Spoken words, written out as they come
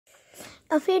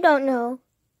If you don't know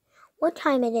what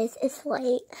time it is, it's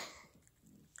late.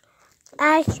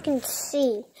 As you can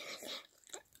see.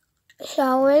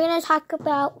 So we're going to talk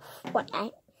about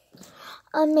Fortnite.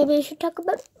 Maybe we should talk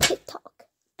about TikTok.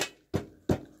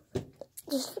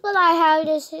 This is what I have.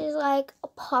 This is like a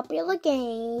popular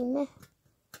game.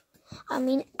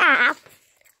 App.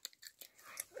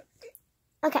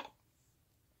 Okay.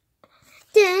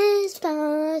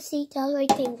 Despacito, right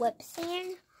there,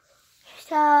 website.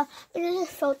 So, there's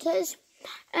filters,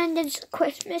 and there's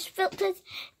Christmas filters,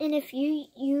 and if you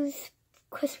use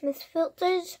Christmas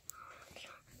filters,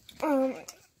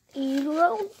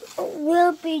 you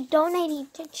will be donating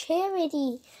to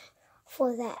charity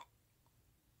for that.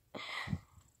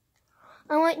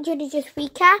 I want you to just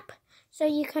recap so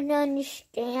you can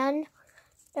understand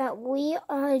that we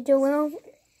are doing.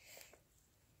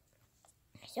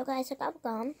 So guys, I got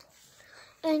gum.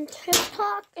 And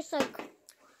TikTok is like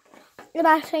the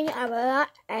best thing ever.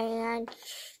 And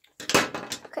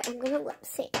okay, I'm gonna lip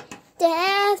sync.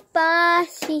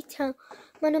 Despacito,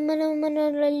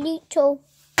 Manolito.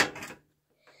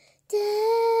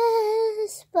 Despacito,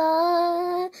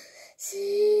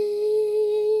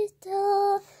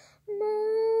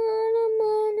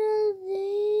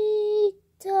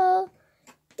 Manolito.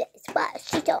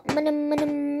 Despacito,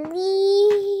 Manolito.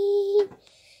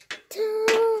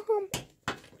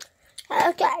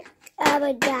 Okay,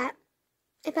 about that.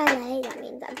 If I lay, that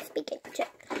means I'm speaking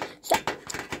Czech. So,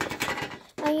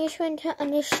 I just want to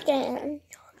understand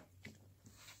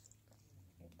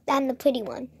that I'm the pretty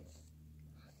one.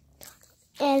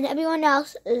 And everyone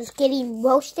else is getting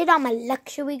roasted on my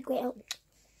luxury grill.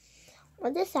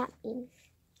 What does that mean?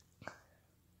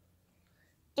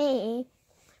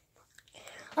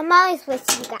 I'm always with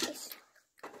you guys.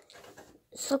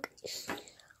 So, guys,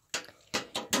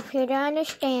 if you don't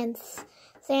understand,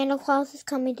 Santa Claus is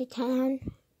coming to town.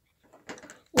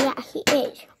 Yeah, he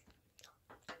is.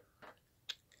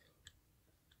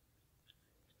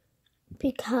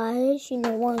 Because you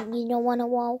don't want to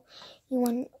know.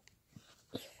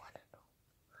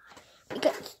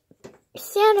 Because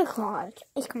Santa Claus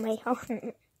is coming to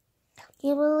town. Do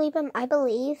you believe him? I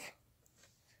believe.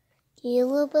 Do you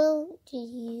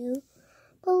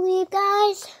believe,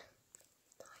 guys?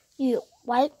 You,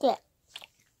 right there.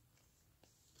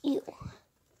 You.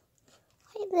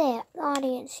 Right there,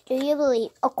 audience. Do you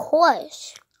believe? Of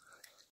course.